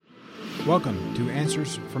Welcome to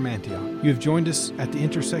Answers from Antioch. You have joined us at the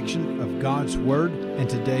intersection of God's Word and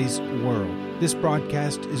today's world. This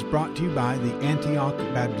broadcast is brought to you by the Antioch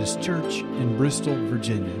Baptist Church in Bristol,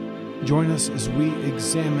 Virginia. Join us as we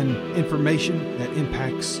examine information that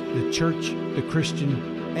impacts the church, the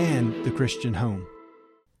Christian, and the Christian home.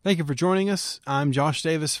 Thank you for joining us. I'm Josh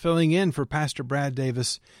Davis, filling in for Pastor Brad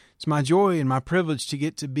Davis. It's my joy and my privilege to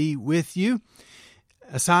get to be with you.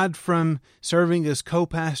 Aside from serving as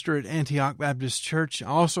co-pastor at Antioch Baptist Church, I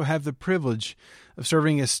also have the privilege of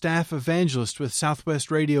serving as staff evangelist with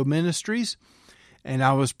Southwest Radio Ministries, and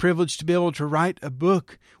I was privileged to be able to write a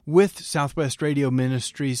book with Southwest Radio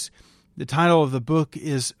Ministries. The title of the book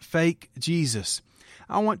is Fake Jesus.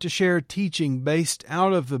 I want to share teaching based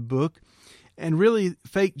out of the book, and really,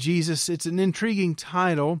 Fake Jesus, it's an intriguing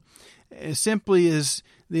title. It simply is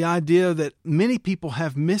the idea that many people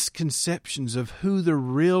have misconceptions of who the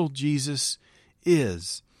real Jesus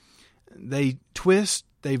is. They twist,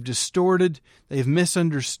 they've distorted, they've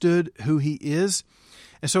misunderstood who he is.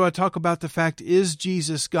 And so I talk about the fact, is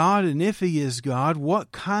Jesus God? And if he is God,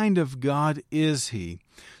 what kind of God is he?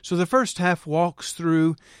 So the first half walks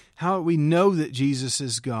through how we know that Jesus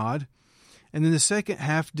is God. And then the second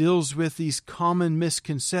half deals with these common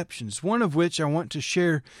misconceptions, one of which I want to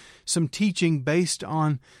share some teaching based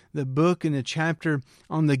on the book and a chapter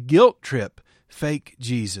on the guilt trip, Fake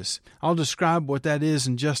Jesus. I'll describe what that is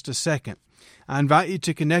in just a second. I invite you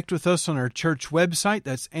to connect with us on our church website.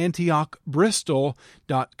 That's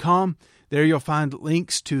antiochbristol.com. There you'll find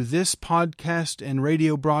links to this podcast and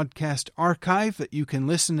radio broadcast archive that you can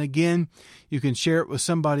listen again. You can share it with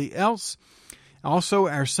somebody else. Also,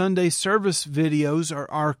 our Sunday service videos are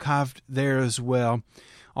archived there as well.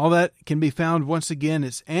 All that can be found, once again,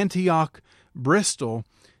 it's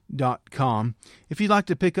antiochbristol.com. If you'd like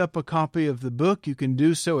to pick up a copy of the book, you can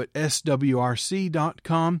do so at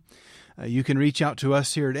swrc.com. You can reach out to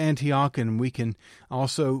us here at Antioch, and we can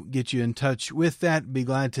also get you in touch with that. Be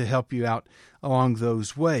glad to help you out along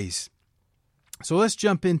those ways. So let's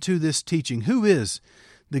jump into this teaching. Who is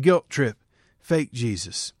the guilt trip, Fake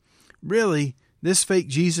Jesus? Really, this fake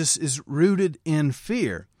Jesus is rooted in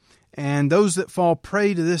fear, and those that fall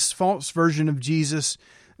prey to this false version of Jesus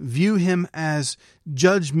view him as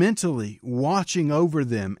judgmentally watching over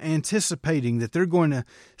them, anticipating that they're going to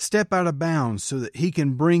step out of bounds so that he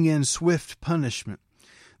can bring in swift punishment.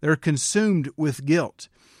 They're consumed with guilt.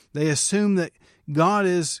 They assume that God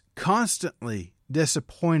is constantly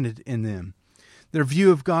disappointed in them. Their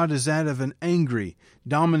view of God is that of an angry,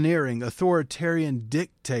 domineering, authoritarian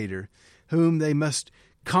dictator whom they must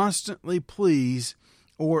constantly please,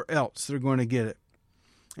 or else they're going to get it.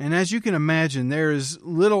 And as you can imagine, there is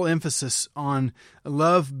little emphasis on a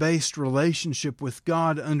love-based relationship with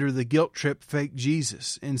God under the guilt trip Fake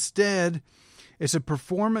Jesus. Instead, it's a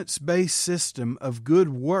performance-based system of good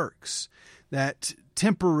works that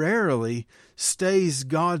temporarily stays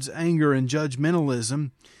God's anger and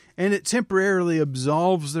judgmentalism, and it temporarily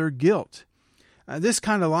absolves their guilt. This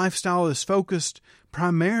kind of lifestyle is focused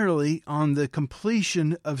primarily on the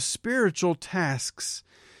completion of spiritual tasks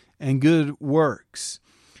and good works.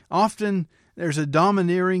 Often there's a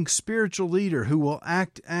domineering spiritual leader who will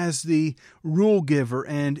act as the rule giver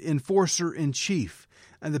and enforcer in chief.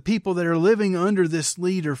 And the people that are living under this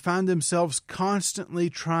leader find themselves constantly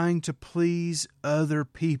trying to please other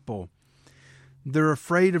people. They're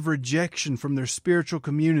afraid of rejection from their spiritual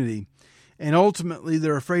community, and ultimately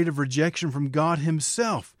they're afraid of rejection from God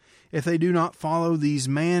himself if they do not follow these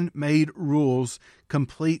man-made rules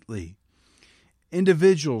completely.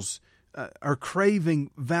 Individuals are craving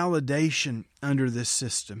validation under this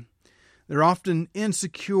system. They're often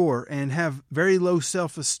insecure and have very low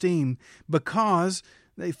self-esteem because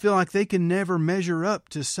they feel like they can never measure up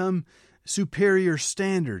to some superior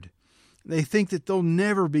standard. They think that they'll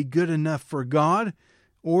never be good enough for God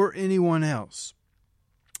or anyone else.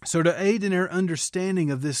 So to aid in our understanding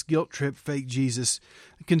of this guilt trip Fake Jesus,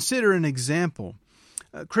 consider an example.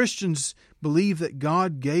 Christians believe that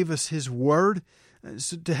God gave us his word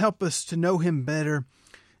to help us to know him better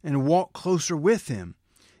and walk closer with him.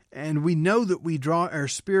 And we know that we draw our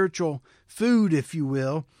spiritual food, if you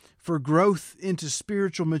will, for growth into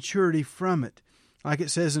spiritual maturity from it. Like it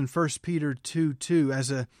says in 1 Peter 2:2, as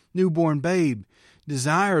a newborn babe,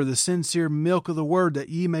 desire the sincere milk of the word that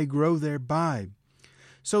ye may grow thereby.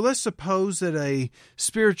 So let's suppose that a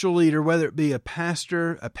spiritual leader, whether it be a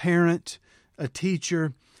pastor, a parent, a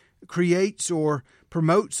teacher, creates or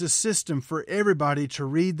promotes a system for everybody to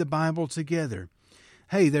read the Bible together.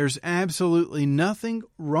 Hey, there's absolutely nothing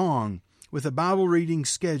wrong with a Bible reading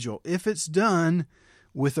schedule if it's done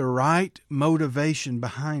with the right motivation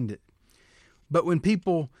behind it. But when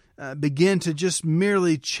people begin to just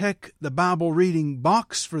merely check the Bible reading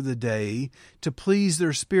box for the day to please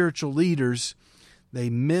their spiritual leaders, they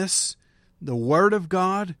miss the Word of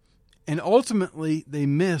God, and ultimately they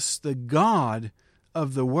miss the God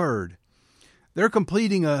of the Word. They're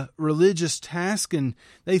completing a religious task, and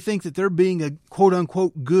they think that they're being a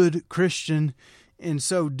quote-unquote good Christian in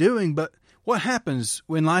so doing. But what happens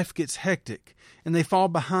when life gets hectic and they fall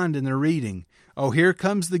behind in their reading? Oh, here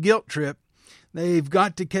comes the guilt trip. They've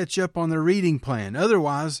got to catch up on their reading plan.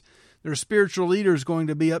 Otherwise, their spiritual leader is going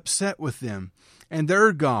to be upset with them, and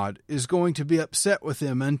their God is going to be upset with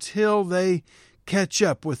them until they catch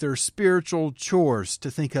up with their spiritual chores, to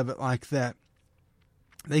think of it like that.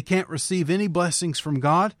 They can't receive any blessings from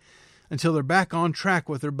God until they're back on track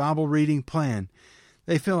with their Bible reading plan.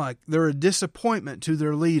 They feel like they're a disappointment to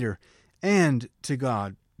their leader and to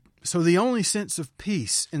God. So the only sense of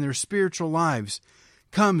peace in their spiritual lives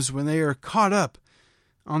comes when they are caught up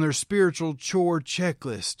on their spiritual chore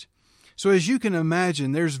checklist. So as you can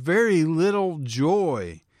imagine, there's very little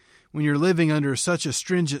joy when you're living under such a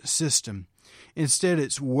stringent system. Instead,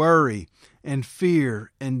 it's worry and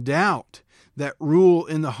fear and doubt that rule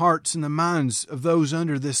in the hearts and the minds of those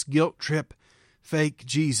under this guilt trip fake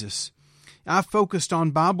Jesus. I focused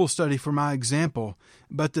on Bible study for my example,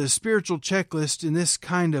 but the spiritual checklist in this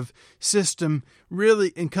kind of system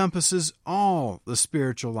really encompasses all the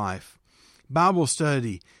spiritual life. Bible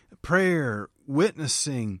study, prayer,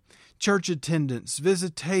 witnessing, church attendance,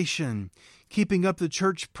 visitation, keeping up the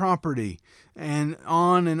church property, and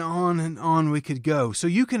on and on and on we could go. So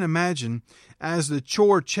you can imagine, as the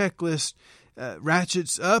chore checklist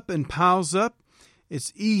ratchets up and piles up,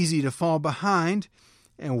 it's easy to fall behind.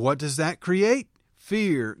 And what does that create?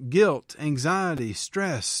 Fear, guilt, anxiety,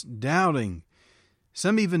 stress, doubting.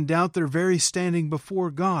 Some even doubt their very standing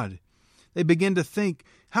before God. They begin to think,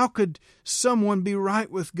 how could someone be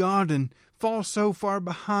right with God and fall so far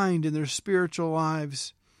behind in their spiritual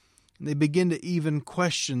lives? And they begin to even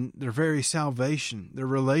question their very salvation, their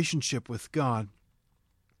relationship with God.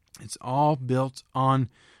 It's all built on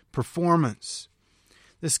performance.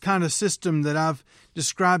 This kind of system that I've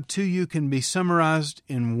described to you can be summarized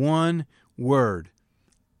in one word: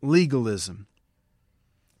 legalism.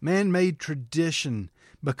 Man-made tradition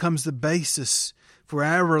becomes the basis for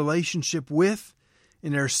our relationship with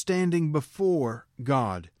and our standing before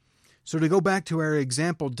God. So to go back to our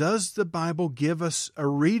example, does the Bible give us a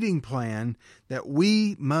reading plan that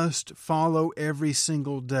we must follow every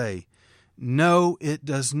single day? No, it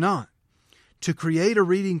does not. To create a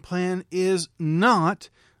reading plan is not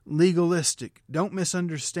legalistic. Don't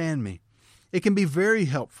misunderstand me. It can be very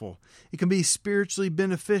helpful. It can be spiritually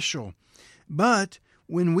beneficial. But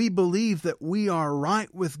when we believe that we are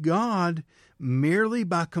right with God merely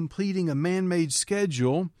by completing a man-made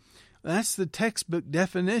schedule, that's the textbook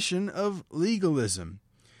definition of legalism.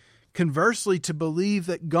 Conversely, to believe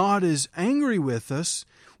that God is angry with us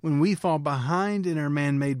when we fall behind in our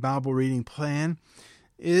man-made Bible reading plan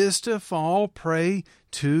is to fall prey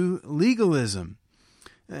to legalism.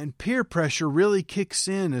 And peer pressure really kicks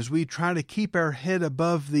in as we try to keep our head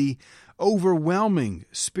above the overwhelming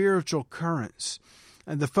spiritual currents.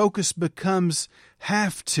 And the focus becomes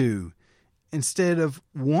have to instead of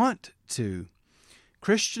want to.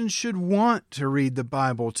 Christians should want to read the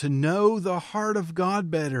Bible, to know the heart of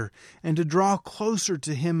God better, and to draw closer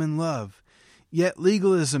to Him in love. Yet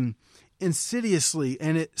legalism insidiously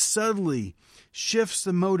and it subtly shifts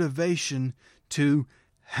the motivation to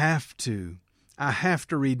have to. I have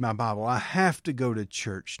to read my Bible. I have to go to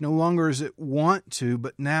church. No longer is it want to,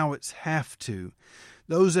 but now it's have to.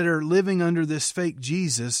 Those that are living under this fake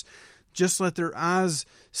Jesus just let their eyes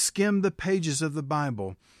skim the pages of the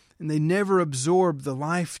Bible, and they never absorb the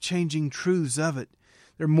life-changing truths of it.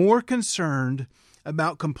 They're more concerned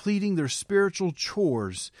about completing their spiritual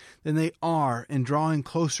chores than they are in drawing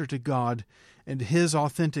closer to God and His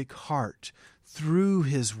authentic heart through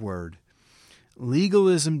His Word.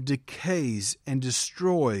 Legalism decays and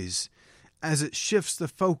destroys as it shifts the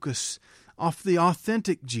focus off the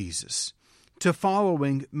authentic Jesus to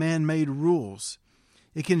following man-made rules.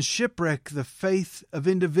 It can shipwreck the faith of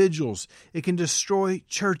individuals. It can destroy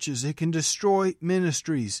churches. It can destroy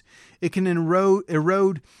ministries. It can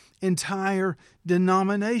erode entire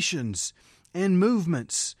denominations and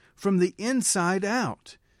movements from the inside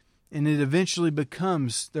out. And it eventually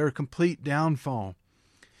becomes their complete downfall.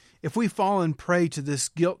 If we fall and prey to this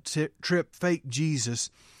guilt trip fake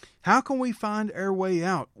Jesus, how can we find our way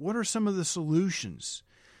out? What are some of the solutions?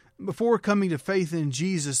 Before coming to faith in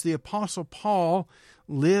Jesus, the Apostle Paul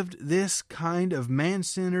lived this kind of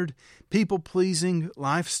man-centered, people-pleasing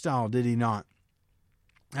lifestyle, did he not?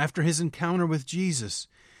 After his encounter with Jesus,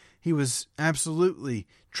 he was absolutely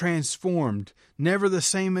transformed, never the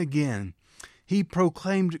same again. He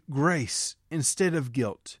proclaimed grace instead of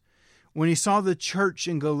guilt. When he saw the church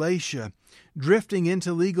in Galatia drifting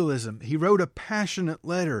into legalism, he wrote a passionate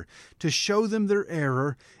letter to show them their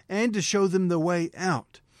error and to show them the way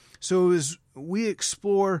out. So as we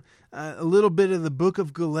explore a little bit of the book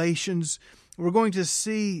of Galatians, we're going to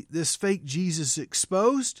see this fake Jesus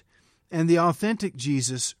exposed and the authentic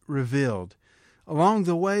Jesus revealed. Along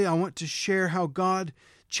the way, I want to share how God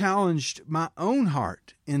challenged my own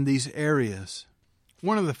heart in these areas.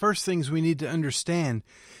 One of the first things we need to understand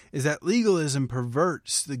is that legalism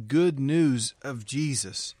perverts the good news of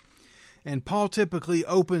Jesus. And Paul typically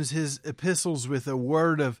opens his epistles with a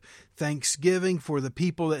word of thanksgiving for the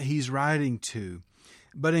people that he's writing to.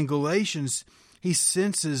 But in Galatians, he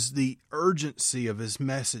senses the urgency of his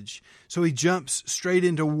message, so he jumps straight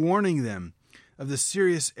into warning them of the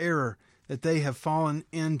serious error that they have fallen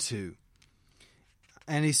into.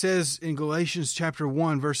 And he says in Galatians chapter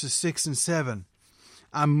 1, verses 6 and 7,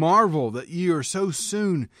 I marvel that ye are so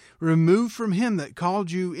soon removed from him that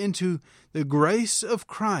called you into the grace of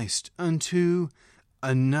Christ unto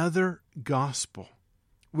another gospel,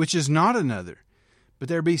 which is not another, but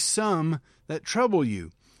there be some that trouble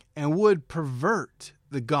you, and would pervert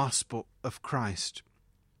the gospel of Christ.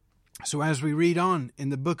 So as we read on in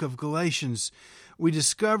the book of Galatians, we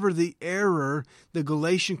discover the error the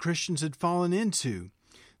Galatian Christians had fallen into.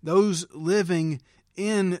 Those living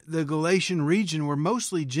in the Galatian region were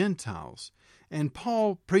mostly Gentiles, and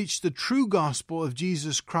Paul preached the true gospel of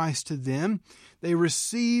Jesus Christ to them. They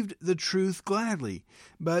received the truth gladly.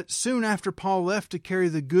 But soon after Paul left to carry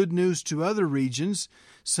the good news to other regions,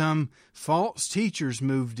 some false teachers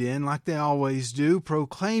moved in, like they always do,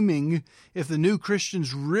 proclaiming if the new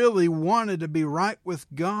Christians really wanted to be right with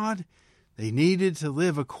God, they needed to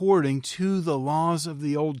live according to the laws of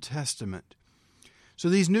the Old Testament. So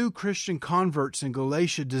these new Christian converts in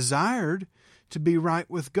Galatia desired to be right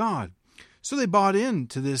with God. So they bought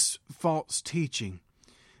into this false teaching.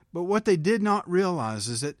 But what they did not realize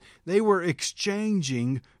is that they were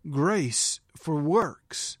exchanging grace for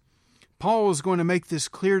works. Paul is going to make this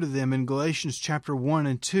clear to them in Galatians chapter 1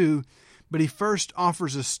 and 2, but he first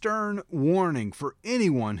offers a stern warning for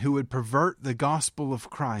anyone who would pervert the gospel of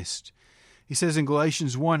Christ. He says in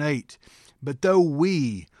Galatians 1:8, but though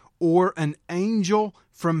we or an angel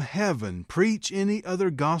from heaven preach any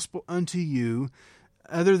other gospel unto you,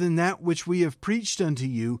 other than that which we have preached unto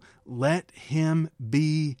you, let him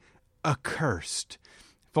be accursed.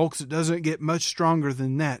 Folks, it doesn't get much stronger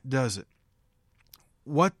than that, does it?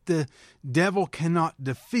 What the devil cannot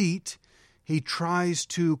defeat, he tries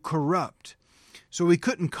to corrupt. So he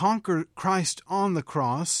couldn't conquer Christ on the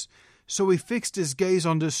cross, so he fixed his gaze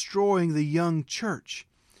on destroying the young church.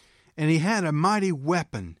 And he had a mighty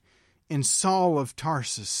weapon in Saul of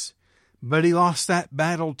Tarsus. But he lost that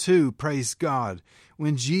battle too, praise God,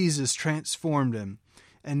 when Jesus transformed him.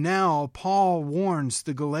 And now Paul warns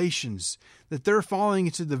the Galatians that they're falling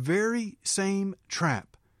into the very same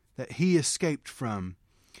trap that he escaped from.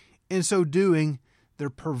 In so doing, they're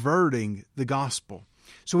perverting the gospel.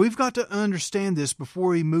 So we've got to understand this before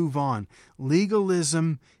we move on.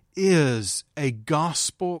 Legalism is a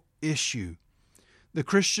gospel issue. The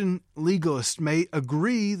Christian legalist may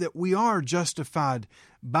agree that we are justified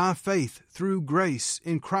by faith through grace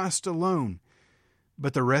in Christ alone.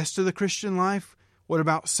 But the rest of the Christian life, what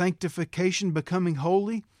about sanctification, becoming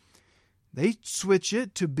holy? They switch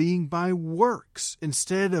it to being by works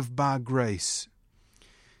instead of by grace.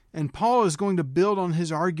 And Paul is going to build on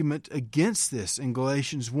his argument against this in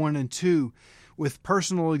Galatians 1 and 2 with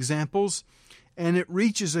personal examples, and it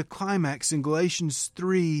reaches a climax in Galatians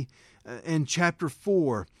 3 and chapter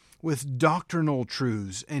 4 with doctrinal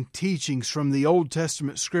truths and teachings from the Old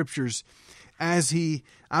Testament scriptures as he,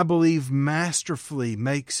 I believe, masterfully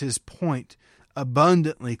makes his point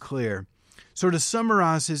abundantly clear. So to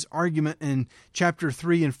summarize his argument in chapter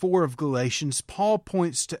 3 and 4 of Galatians, Paul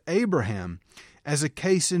points to Abraham as a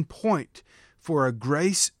case in point for a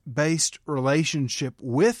grace-based relationship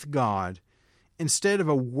with God instead of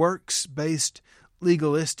a works-based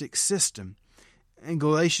legalistic system. In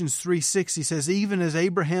Galatians 3:6, he says, even as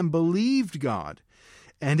Abraham believed God,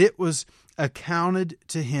 and it was accounted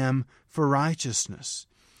to him for righteousness.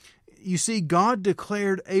 You see, God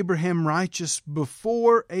declared Abraham righteous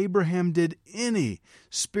before Abraham did any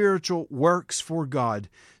spiritual works for God,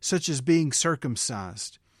 such as being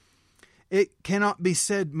circumcised. It cannot be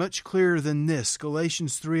said much clearer than this,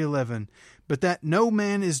 Galatians 3:11, but that no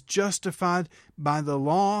man is justified by the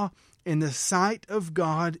law In the sight of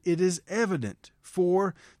God it is evident,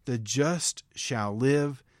 for the just shall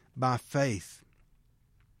live by faith.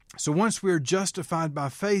 So once we are justified by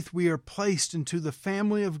faith, we are placed into the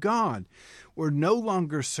family of God. We're no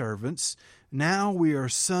longer servants. Now we are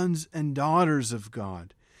sons and daughters of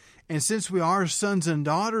God. And since we are sons and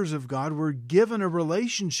daughters of God, we're given a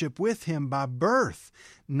relationship with Him by birth,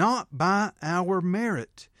 not by our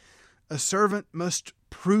merit. A servant must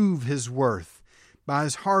prove his worth by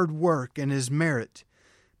his hard work and his merit.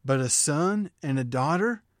 But a son and a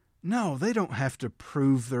daughter, no, they don't have to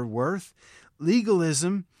prove their worth.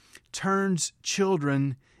 Legalism turns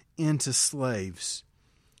children into slaves.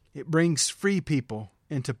 It brings free people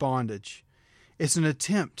into bondage. It's an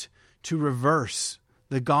attempt to reverse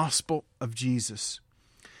the gospel of Jesus.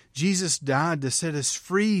 Jesus died to set us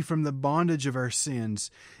free from the bondage of our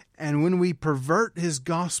sins. And when we pervert His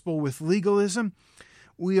gospel with legalism,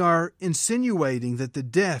 we are insinuating that the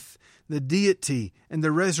death, the deity, and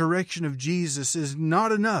the resurrection of Jesus is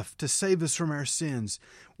not enough to save us from our sins.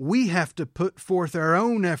 We have to put forth our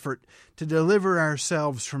own effort to deliver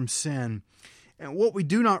ourselves from sin. And what we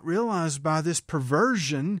do not realize by this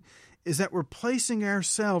perversion is that we're placing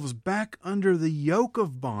ourselves back under the yoke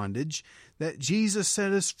of bondage that Jesus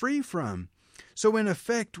set us free from. So in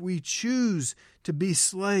effect, we choose to be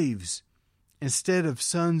slaves instead of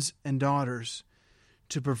sons and daughters.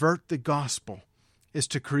 To pervert the gospel is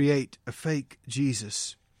to create a fake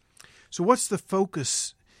Jesus. So what's the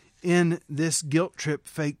focus in this guilt trip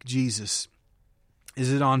fake Jesus?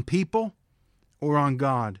 Is it on people or on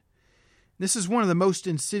God? This is one of the most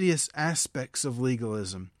insidious aspects of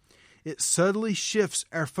legalism. It subtly shifts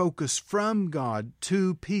our focus from God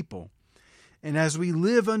to people. And as we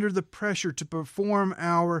live under the pressure to perform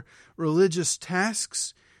our religious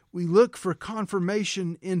tasks, we look for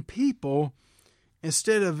confirmation in people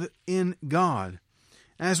instead of in God.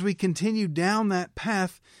 As we continue down that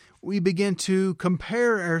path, we begin to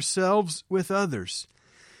compare ourselves with others.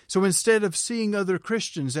 So instead of seeing other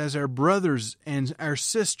Christians as our brothers and our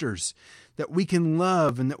sisters that we can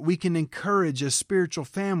love and that we can encourage as spiritual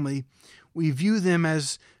family, we view them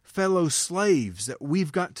as fellow slaves that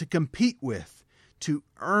we've got to compete with to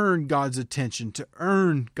earn God's attention, to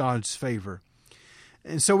earn God's favor.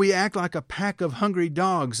 And so we act like a pack of hungry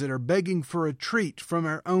dogs that are begging for a treat from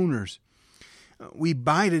our owners. We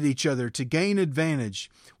bite at each other to gain advantage.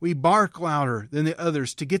 We bark louder than the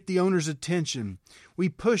others to get the owner's attention. We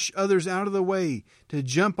push others out of the way to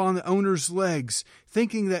jump on the owner's legs,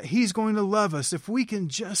 thinking that he's going to love us if we can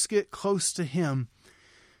just get close to him.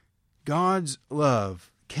 God's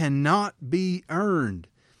love cannot be earned,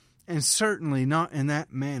 and certainly not in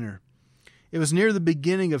that manner. It was near the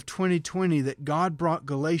beginning of 2020 that God brought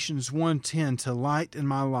Galatians 1:10 to light in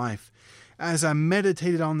my life. As I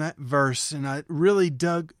meditated on that verse and I really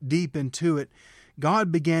dug deep into it,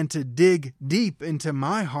 God began to dig deep into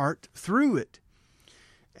my heart through it.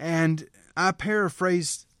 And I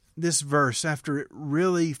paraphrased this verse after it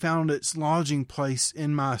really found its lodging place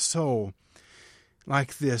in my soul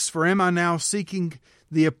like this: For am I now seeking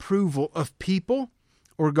the approval of people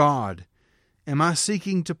or God? Am I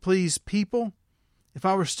seeking to please people? If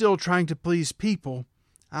I were still trying to please people,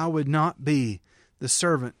 I would not be the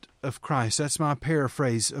servant of Christ. That's my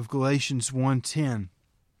paraphrase of Galatians 1:10.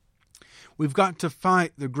 We've got to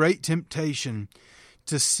fight the great temptation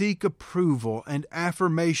to seek approval and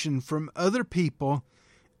affirmation from other people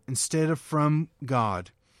instead of from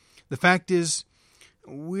God. The fact is,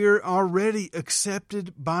 we're already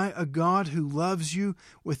accepted by a God who loves you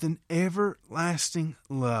with an everlasting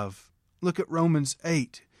love. Look at Romans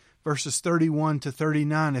 8, verses 31 to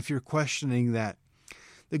 39 if you're questioning that.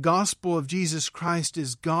 The gospel of Jesus Christ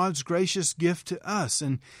is God's gracious gift to us.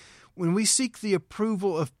 And when we seek the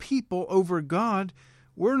approval of people over God,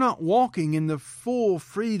 we're not walking in the full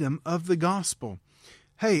freedom of the gospel.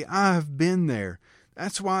 Hey, I have been there.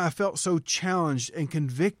 That's why I felt so challenged and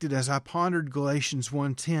convicted as I pondered Galatians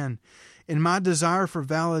 1:10. In my desire for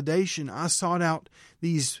validation, I sought out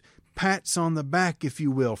these pats on the back, if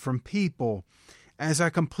you will, from people as I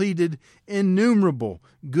completed innumerable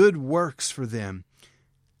good works for them.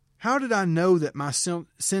 How did I know that my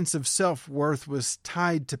sense of self-worth was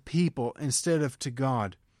tied to people instead of to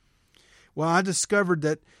God? Well, I discovered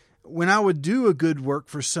that when I would do a good work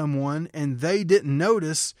for someone and they didn't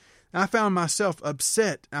notice, I found myself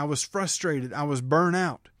upset. I was frustrated. I was burnt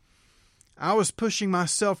out. I was pushing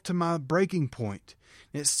myself to my breaking point.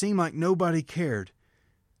 It seemed like nobody cared.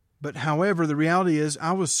 But however, the reality is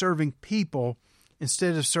I was serving people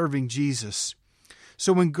instead of serving Jesus.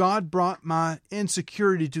 So when God brought my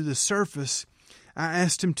insecurity to the surface, I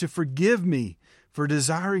asked Him to forgive me for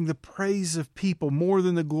desiring the praise of people more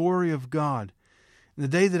than the glory of God. And the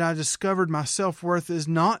day that I discovered my self-worth is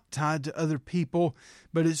not tied to other people,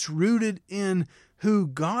 but it's rooted in who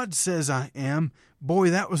God says I am. Boy,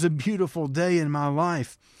 that was a beautiful day in my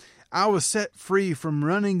life. I was set free from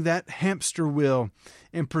running that hamster wheel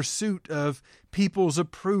in pursuit of people's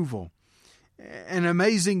approval. An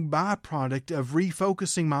amazing byproduct of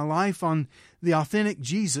refocusing my life on the authentic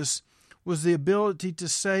Jesus was the ability to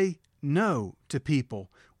say no to people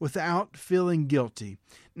without feeling guilty.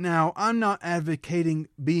 Now, I'm not advocating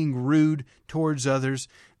being rude towards others,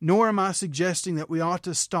 nor am I suggesting that we ought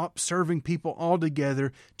to stop serving people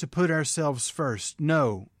altogether to put ourselves first.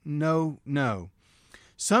 No.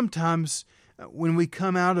 Sometimes when we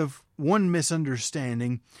come out of one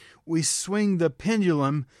misunderstanding, we swing the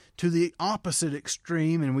pendulum to the opposite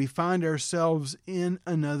extreme and we find ourselves in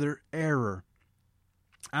another error.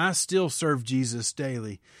 I still serve Jesus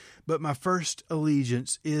daily, but my first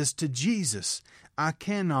allegiance is to Jesus. I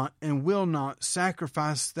cannot and will not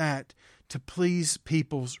sacrifice that to please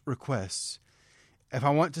people's requests. If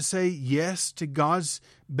I want to say yes to God's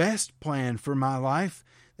best plan for my life,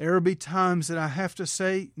 there will be times that I have to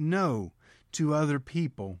say no to other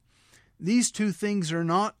people. These two things are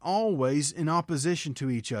not always in opposition to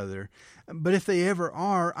each other, but if they ever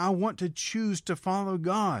are, I want to choose to follow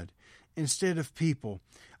God instead of people.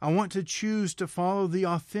 I want to choose to follow the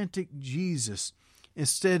authentic Jesus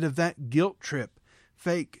instead of that guilt trip,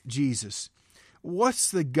 fake Jesus. What's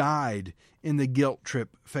the guide in the guilt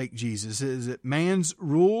trip, fake Jesus? Is it man's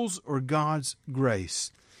rules or God's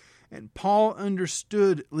grace? And Paul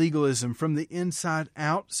understood legalism from the inside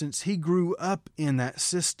out since he grew up in that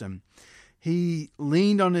system. He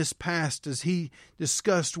leaned on his past as he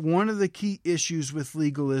discussed one of the key issues with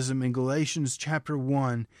legalism in Galatians chapter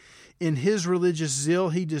 1. In his religious zeal,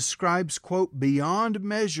 he describes, quote, "Beyond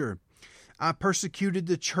measure, I persecuted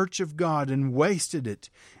the church of God and wasted it,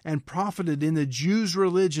 and profited in the Jews'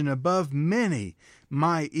 religion above many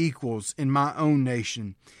my equals in my own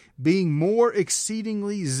nation, being more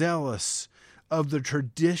exceedingly zealous of the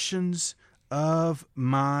traditions of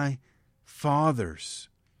my fathers."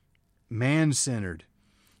 Man-centered.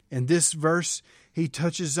 In this verse, he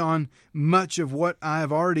touches on much of what I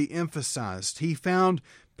have already emphasized. He found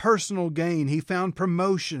personal gain. He found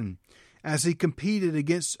promotion as he competed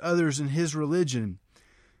against others in his religion.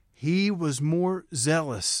 He was more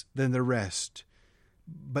zealous than the rest.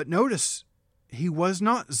 But notice, he was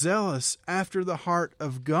not zealous after the heart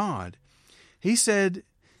of God. He said,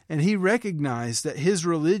 and he recognized that his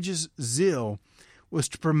religious zeal was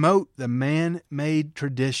to promote the man-made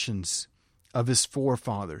traditions of his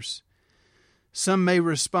forefathers. Some may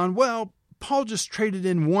respond, well, Paul just traded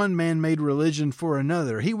in one man-made religion for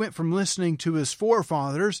another. He went from listening to his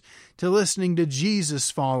forefathers to listening to Jesus'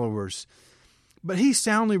 followers. But he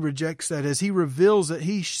soundly rejects that as he reveals that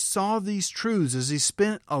he saw these truths as he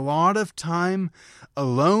spent a lot of time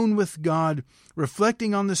alone with God,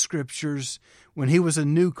 reflecting on the Scriptures when he was a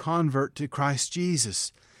new convert to Christ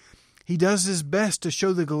Jesus. He does his best to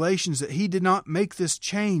show the Galatians that he did not make this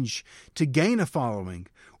change to gain a following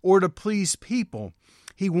or to please people.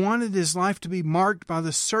 He wanted his life to be marked by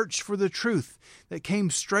the search for the truth that came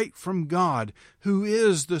straight from God, who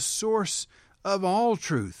is the source of all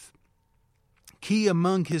truth. Key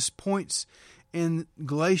among his points in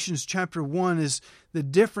Galatians chapter 1 is the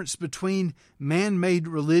difference between man-made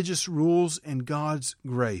religious rules and God's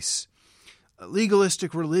grace.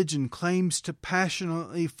 Legalistic religion claims to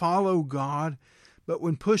passionately follow God, but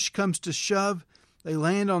when push comes to shove, they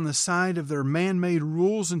land on the side of their man-made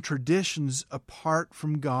rules and traditions apart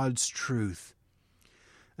from God's truth.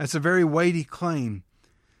 That's a very weighty claim,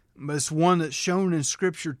 but it's one that's shown in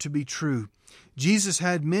Scripture to be true. Jesus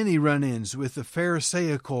had many run-ins with the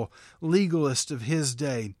Pharisaical legalist of his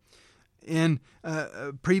day. In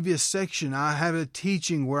a previous section, I have a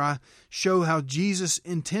teaching where I show how Jesus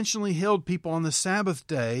intentionally held people on the Sabbath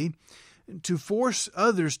day to force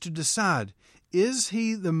others to decide, is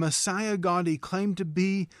he the Messiah God he claimed to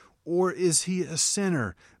be, or is he a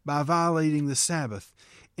sinner by violating the Sabbath?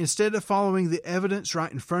 Instead of following the evidence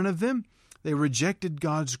right in front of them, they rejected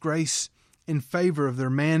God's grace in favor of their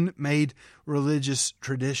man-made religious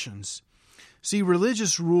traditions. See,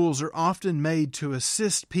 religious rules are often made to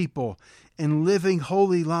assist people in living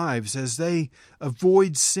holy lives as they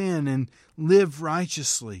avoid sin and live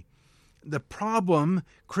righteously. The problem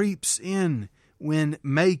creeps in when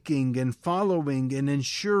making and following and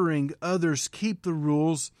ensuring others keep the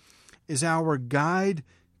rules is our guide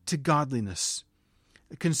to godliness.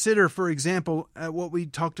 Consider, for example, what we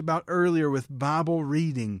talked about earlier with Bible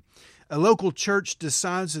reading. A local church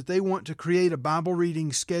decides that they want to create a Bible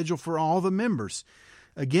reading schedule for all the members.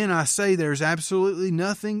 Again, I say there's absolutely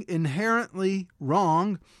nothing inherently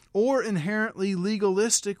wrong or inherently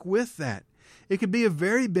legalistic with that. It could be a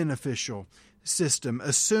very beneficial system,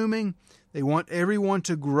 assuming they want everyone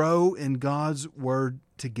to grow in God's Word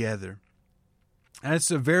together.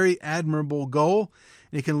 That's a very admirable goal.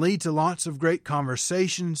 It can lead to lots of great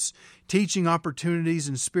conversations, teaching opportunities,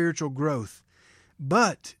 and spiritual growth.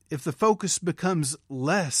 But if the focus becomes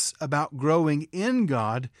less about growing in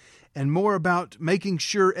God and more about making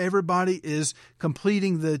sure everybody is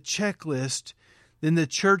completing the checklist, then the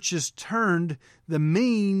church has turned the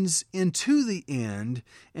means into the end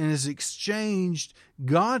and has exchanged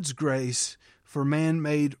God's grace for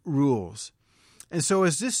man-made rules. And so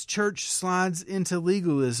as this church slides into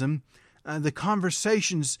legalism, the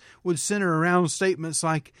conversations would center around statements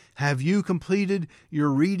like, have you completed your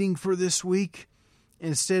reading for this week?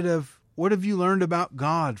 Instead of, what have you learned about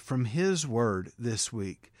God from His Word this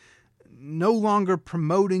week? No longer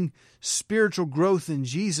promoting spiritual growth in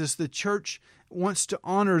Jesus, the church wants to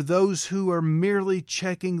honor those who are merely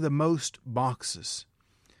checking the most boxes.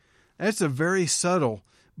 That's a very subtle,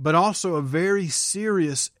 but also a very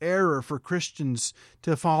serious error for Christians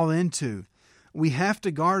to fall into. We have to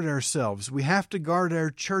guard ourselves. We have to guard our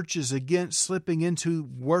churches against slipping into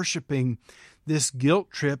worshiping this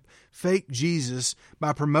guilt trip, fake Jesus,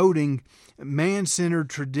 by promoting man-centered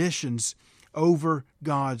traditions over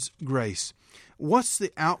God's grace. What's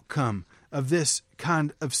the outcome of this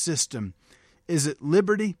kind of system? Is it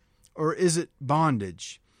liberty or is it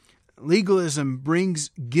bondage? Legalism brings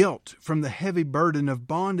guilt from the heavy burden of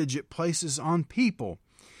bondage it places on people.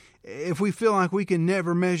 If we feel like we can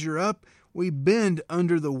never measure up, we bend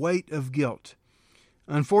under the weight of guilt.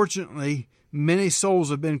 Unfortunately, many souls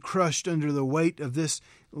have been crushed under the weight of this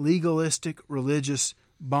legalistic religious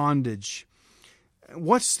bondage.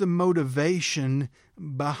 What's the motivation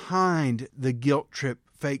behind the guilt trip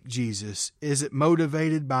fake Jesus? Is it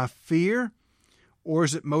motivated by fear or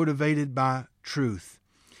is it motivated by truth?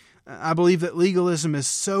 I believe that legalism is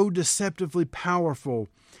so deceptively powerful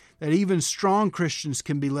that even strong Christians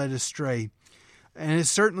can be led astray. And it's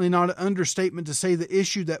certainly not an understatement to say the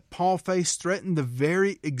issue that Paul faced threatened the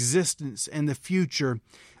very existence and the future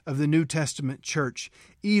of the New Testament church.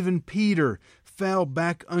 Even Peter fell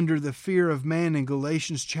back under the fear of man in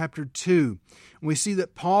Galatians chapter 2. And we see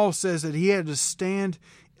that Paul says that he had to stand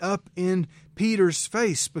up in Peter's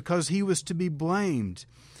face because he was to be blamed.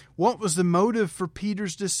 What was the motive for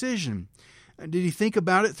Peter's decision? Did he think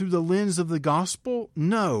about it through the lens of the gospel?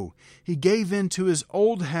 No. He gave in to his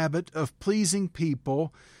old habit of pleasing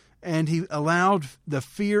people, and he allowed the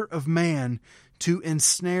fear of man to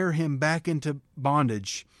ensnare him back into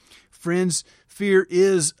bondage. Friends, fear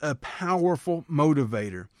is a powerful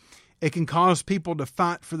motivator. It can cause people to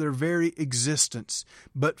fight for their very existence.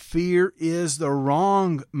 But fear is the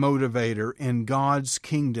wrong motivator in God's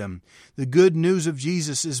kingdom. The good news of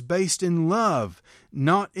Jesus is based in love,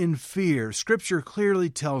 not in fear. Scripture clearly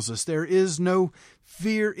tells us there is no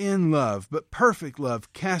fear in love, but perfect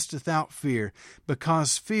love casteth out fear,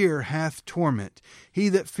 because fear hath torment. He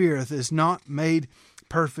that feareth is not made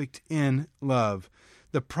perfect in love.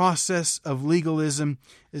 The process of legalism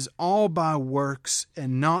is all by works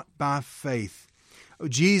and not by faith.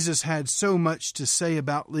 Jesus had so much to say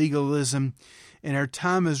about legalism, and our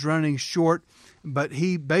time is running short, but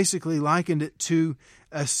he basically likened it to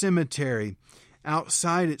a cemetery.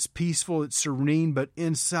 Outside it's peaceful, it's serene, but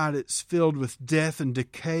inside it's filled with death and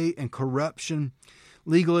decay and corruption.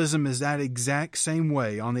 Legalism is that exact same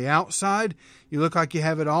way. On the outside, you look like you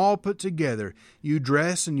have it all put together. You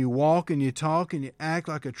dress and you walk and you talk and you act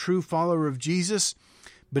like a true follower of Jesus,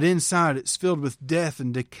 but inside it's filled with death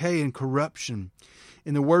and decay and corruption.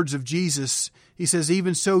 In the words of Jesus, he says,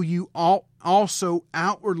 even so you also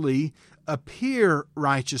outwardly appear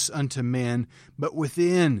righteous unto men, but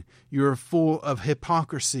within you are full of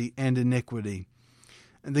hypocrisy and iniquity.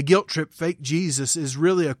 And the guilt trip fake Jesus is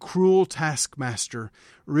really a cruel taskmaster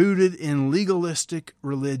rooted in legalistic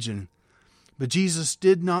religion. But Jesus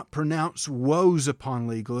did not pronounce woes upon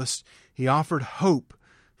legalists. He offered hope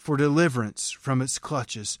for deliverance from its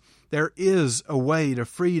clutches. There is a way to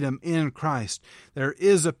freedom in Christ. There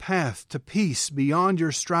is a path to peace beyond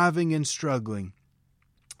your striving and struggling.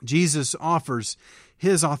 Jesus offers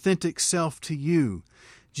His authentic self to you.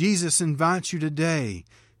 Jesus invites you today,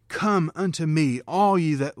 come unto me, all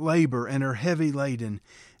ye that labor and are heavy laden,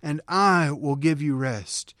 and I will give you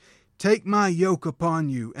rest. Take my yoke upon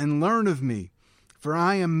you, and learn of me, for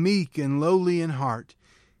I am meek and lowly in heart,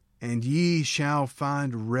 and ye shall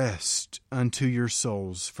find rest unto your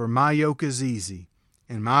souls. For my yoke is easy,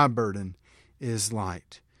 and my burden is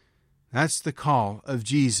light. That's the call of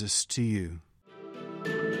Jesus to you.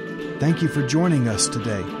 Thank you for joining us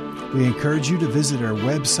today. We encourage you to visit our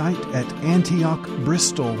website at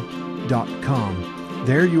AntiochBristol.com.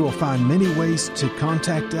 There you will find many ways to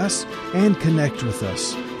contact us and connect with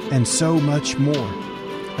us, and so much more.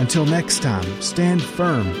 Until next time, stand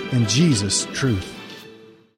firm in Jesus' truth.